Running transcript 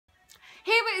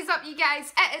is up, you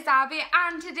guys? It is Abby,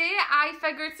 and today I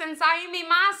figured since I am a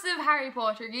massive Harry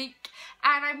Potter geek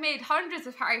and I've made hundreds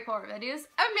of Harry Potter videos,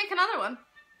 I would make another one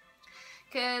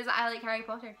because I like Harry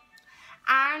Potter.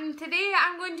 And today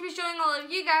I'm going to be showing all of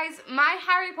you guys my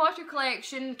Harry Potter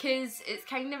collection because it's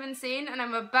kind of insane and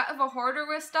I'm a bit of a hoarder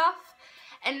with stuff.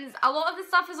 And a lot of the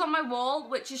stuff is on my wall,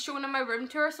 which is shown in my room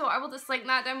tour, so I will just link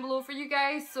that down below for you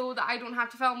guys so that I don't have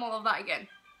to film all of that again.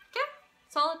 Okay?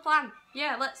 Solid plan.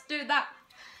 Yeah, let's do that.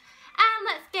 And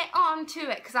let's get on to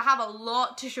it because I have a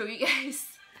lot to show you guys.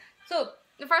 So,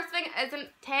 the first thing isn't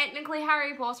technically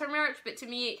Harry Potter merch, but to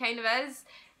me it kind of is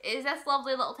this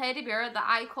lovely little teddy bear that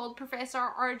I called Professor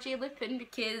R.J. Lupin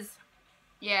because,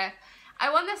 yeah,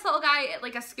 I won this little guy at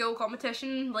like a school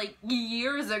competition like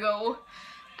years ago.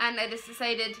 And I just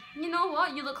decided, you know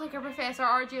what, you look like a Professor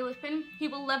R.J. Lupin. He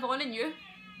will live on in you.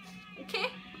 Okay?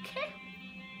 Okay?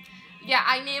 Yeah,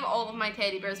 I name all of my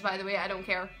teddy bears, by the way. I don't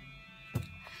care.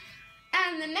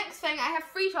 And the next thing, I have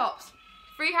free tops.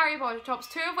 Free Harry Potter tops.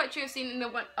 2 of which you've seen, and the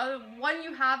one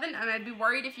you haven't, and I'd be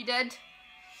worried if you did.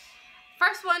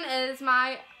 First one is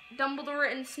my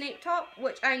Dumbledore and Snape top,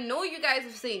 which I know you guys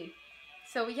have seen.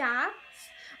 So, yeah.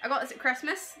 I got this at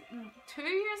Christmas 2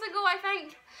 years ago, I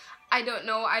think. I don't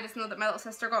know, I just know that my little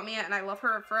sister got me it and I love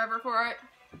her forever for it.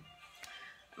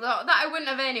 Well, that I wouldn't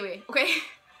have anyway, okay?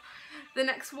 The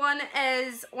next one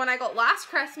is one I got last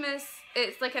Christmas.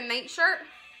 It's like a night shirt.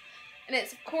 And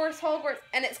it's, of course, Hogwarts.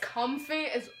 And it's comfy.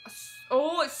 It's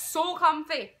so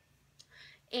comfy.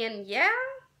 And yeah,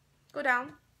 go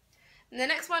down. And the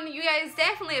next one you guys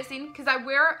definitely have seen because I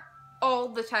wear it all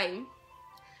the time.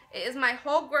 It is my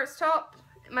Hogwarts top,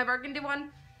 my burgundy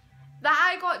one. That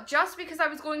I got just because I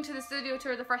was going to the studio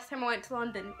tour the first time I went to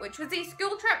London, which was a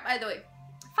school trip, by the way.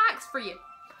 Facts for you.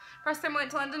 First time I went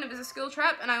to London, it was a school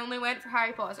trip, and I only went for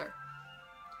Harry Potter.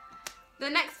 The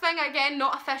next thing, again,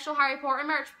 not official Harry Potter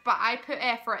merch, but I put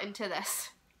effort into this.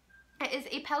 It is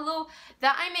a pillow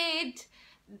that I made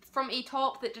from a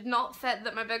top that did not fit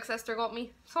that my big sister got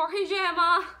me. Sorry,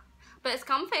 Gemma. But it's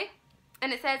comfy.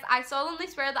 And it says, I solemnly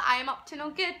swear that I am up to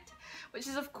no good. Which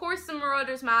is of course the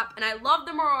Marauders map, and I love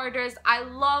the Marauders. I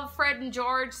love Fred and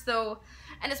George, so,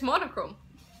 and it's monochrome.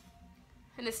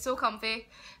 And it's so comfy.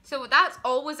 So that's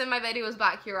always in my videos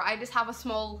back here. I just have a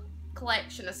small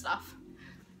collection of stuff.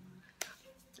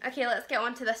 Okay, let's get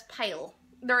on to this pile.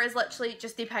 There is literally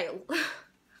just a pile.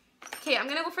 Okay, I'm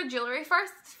gonna go for jewellery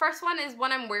first. This first one is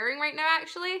one I'm wearing right now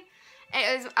actually.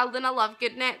 It is a Luna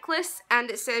Lovegood necklace, and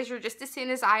it says you're just as sane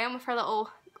as I am with her little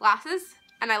glasses.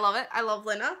 And I love it. I love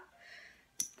Luna.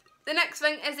 The next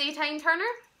thing is a time turner,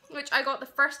 which I got the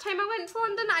first time I went to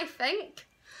London, I think.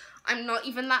 I'm not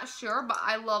even that sure, but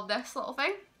I love this little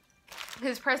thing.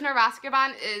 Because Prisoner of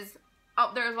Azkaban is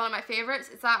up there as one of my favourites.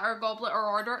 It's that or Goblet or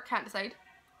Order, can't decide.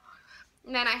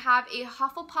 And then I have a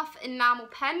Hufflepuff enamel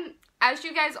pin. As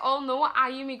you guys all know, I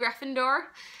am a Gryffindor.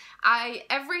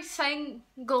 Every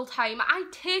single time I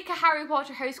take a Harry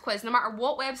Potter house quiz, no matter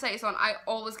what website it's on, I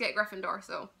always get Gryffindor,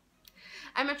 so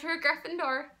I'm a true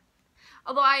Gryffindor.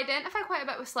 Although I identify quite a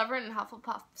bit with Slytherin and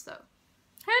Hufflepuff, so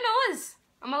who knows?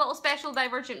 I'm a little special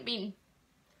divergent being.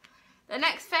 The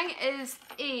next thing is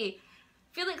a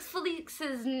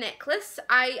Felix's necklace.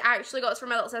 I actually got this for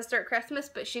my little sister at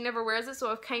Christmas, but she never wears it,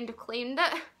 so I've kind of claimed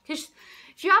it. Because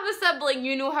if you have a sibling,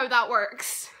 you know how that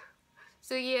works.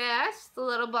 So yes, the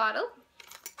little bottle.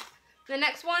 The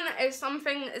next one is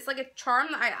something, it's like a charm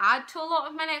that I add to a lot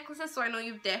of my necklaces, so I know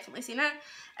you've definitely seen it.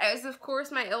 It is, of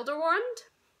course, my Elder Wand.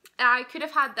 I could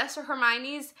have had this or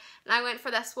Hermione's, and I went for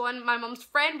this one. My mum's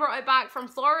friend brought it back from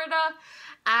Florida,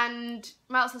 and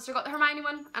my little sister got the Hermione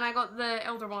one, and I got the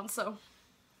Elder one, so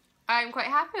I'm quite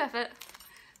happy with it.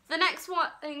 The next one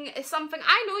thing is something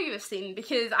I know you have seen,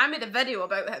 because I made a video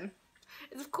about him.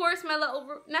 It's, of course, my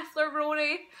little Niffler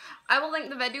Rory. I will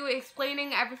link the video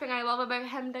explaining everything I love about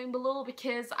him down below,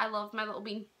 because I love my little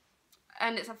bean.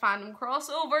 And it's a fandom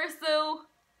crossover, so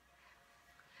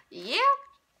yeah.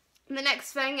 The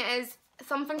next thing is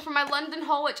something from my London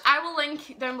haul, which I will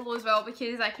link down below as well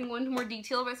because I can go into more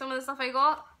detail about some of the stuff I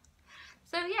got.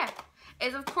 So yeah,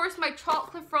 is of course my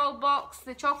chocolate frog box.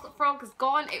 The chocolate frog is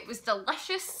gone. It was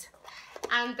delicious.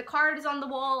 And the card is on the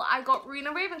wall. I got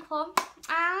Rena Ravenclaw.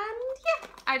 And yeah,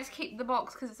 I just keep the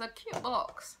box because it's a cute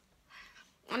box.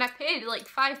 And I paid like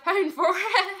 £5 for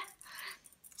it.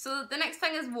 So the next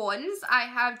thing is wands. I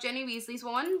have Ginny Weasley's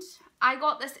wand. I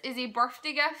got this as a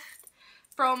birthday gift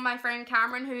from my friend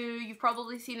Cameron, who you've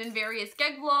probably seen in various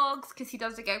gig vlogs because he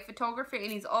does the gig photography and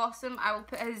he's awesome. I will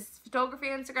put his photography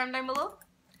Instagram down below.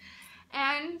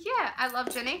 And yeah, I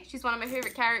love Ginny. She's one of my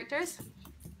favourite characters.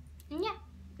 And yeah,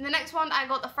 The next wand I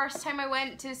got the first time I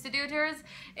went to studio tours.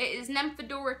 It is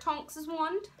Nymphadora Tonks'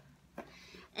 wand.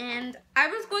 And I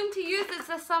was going to use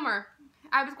this summer.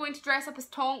 I was going to dress up as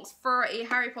Tonks for a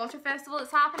Harry Potter festival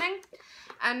that's happening.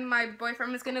 And my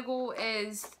boyfriend was going to go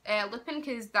as Lupin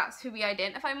because that's who we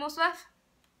identify most with.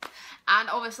 And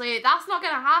obviously that's not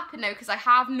going to happen now because I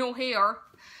have no hair.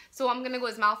 So I'm going to go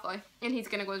as Malfoy and he's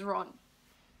going to go as Ron.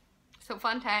 So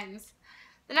fun times.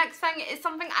 The next thing is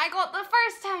something I got the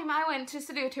first time I went to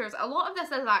studio tours. A lot of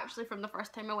this is actually from the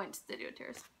first time I went to studio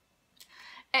tours.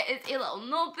 It is a little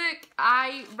notebook.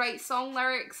 I write song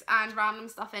lyrics and random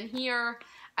stuff in here.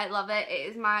 I love it.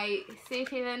 It is my safe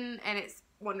haven and it's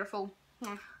wonderful.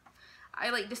 I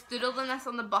like just doodled in this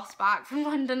on the bus back from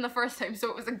London the first time, so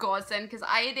it was a godsend because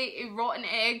I had ate a rotten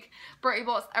egg, Bertie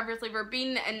Bott's every flavour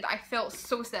bean, and I felt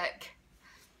so sick.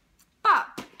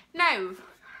 But now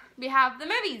we have the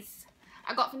movies.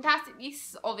 I got Fantastic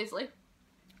Beasts, obviously,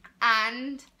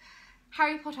 and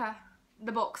Harry Potter,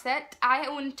 the box set. I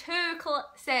own 2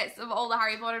 sets of all the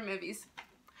Harry Potter movies.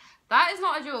 That is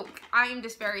not a joke. I am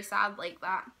just very sad like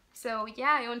that. So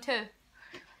yeah, I own 2.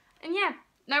 And yeah,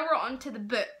 now we're on to the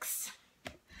books.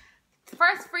 The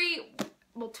first 3,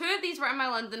 well, 2 of these were in my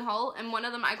London haul, and one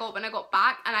of them I got when I got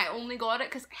back, and I only got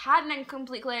it because I had an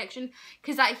incomplete collection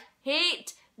because I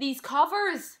hate these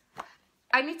covers.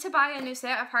 I need to buy a new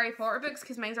set of Harry Potter books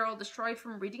because mine are all destroyed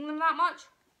from reading them that much.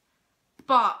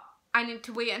 But I need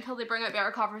to wait until they bring out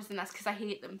better covers than this because I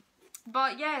hate them.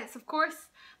 But yes, of course,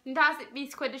 Fantastic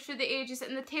Beasts, Quidditch Through the Ages,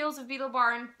 and the Tales of Beetle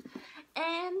Barn.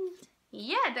 And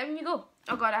yeah, down you go.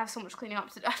 Oh god, I have so much cleaning up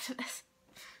to do after this.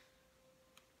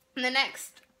 And the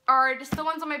next are just the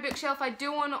ones on my bookshelf. I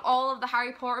do own all of the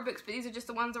Harry Potter books, but these are just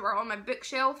the ones that were on my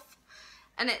bookshelf.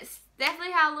 And it's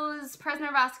Deathly Hallows, Prisoner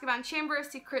of Azkaban, Chamber of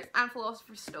Secrets, and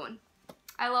Philosopher's Stone.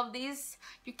 I love these.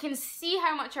 You can see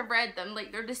how much I've read them,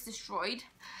 like they're just destroyed.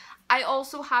 I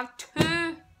also have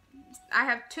 2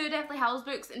 Deathly Hallows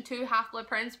books and 2 Half-Blood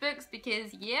Prince books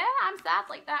because, yeah, I'm sad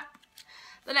like that.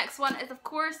 The next one is, of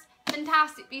course,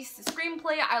 Fantastic Beasts, the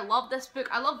screenplay. I love this book.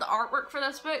 I love the artwork for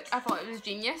this book. I thought it was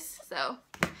genius, so,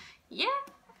 yeah.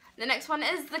 The next one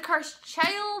is The Cursed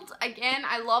Child. Again,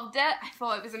 I loved it. I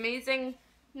thought it was amazing.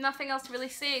 Nothing else to really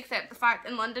say except the fact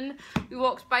in London we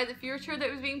walked by the theatre that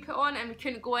it was being put on and we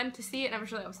couldn't go in to see it and I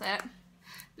was really upset.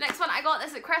 The next one, I got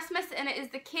this at Christmas and it is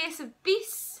The Case of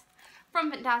Beasts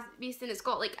from Fantastic Beasts, and it's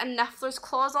got like a Niffler's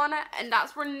claws on it, and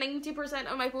that's where 90%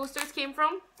 of my posters came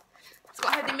from. It's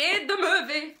got how they made the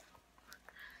movie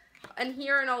and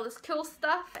here and all this cool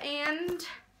stuff, and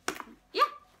yeah.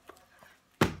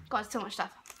 God, so much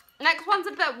stuff. Next one's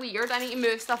a bit weird. I need to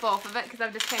move stuff off of it because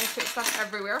I've just kind of put stuff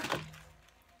everywhere.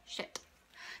 Shit.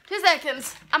 2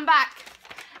 seconds. I'm back.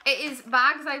 It is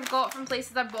bags I've got from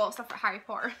places I've bought stuff for Harry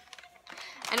Potter.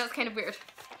 I know it's kind of weird.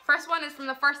 First one is from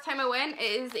the first time I went. It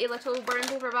is a little brown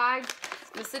paper bag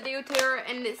from the studio tour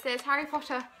and it says Harry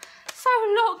Potter. So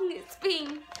long it's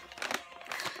been.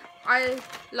 I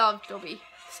love Dobby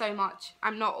so much.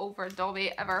 I'm not over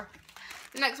Dobby ever.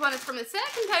 The next one is from the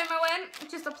second time I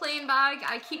went. Just a plain bag.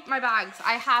 I keep my bags.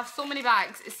 I have so many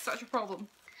bags. It's such a problem.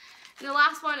 And the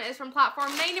last one is from platform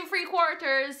 9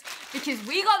 3/4 because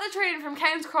we got the train from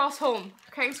King's Cross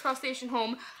Station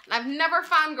home, and I've never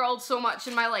fangirled so much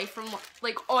in my life from,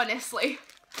 like, honestly.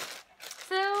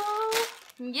 So,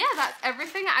 yeah, that's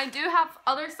everything. I do have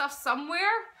other stuff somewhere,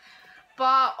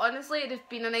 but honestly, it has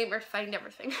been a nightmare to find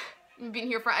everything. We've been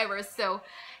here for hours, so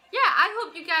yeah, I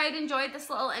hope you guys enjoyed this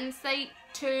little insight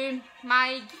to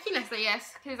my geekiness, I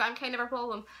guess, because I'm kind of a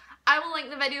problem. I will link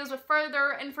the videos with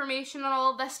further information on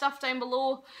all of this stuff down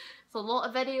below. It's a lot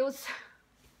of videos.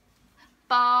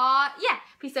 But yeah,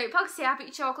 peace out, pugs, stay happy,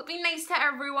 chocolate, be nice to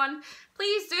everyone.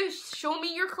 Please do show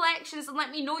me your collections and let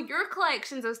me know your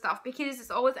collections of stuff because it's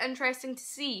always interesting to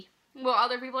see what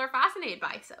other people are fascinated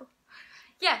by. So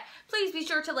yeah, please be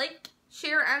sure to like,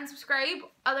 share and subscribe.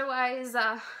 Otherwise,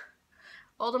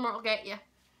 Voldemort will get you.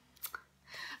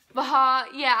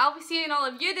 But yeah, I'll be seeing all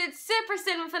of you dudes super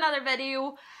soon with another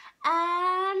video.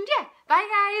 And yeah, bye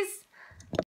guys!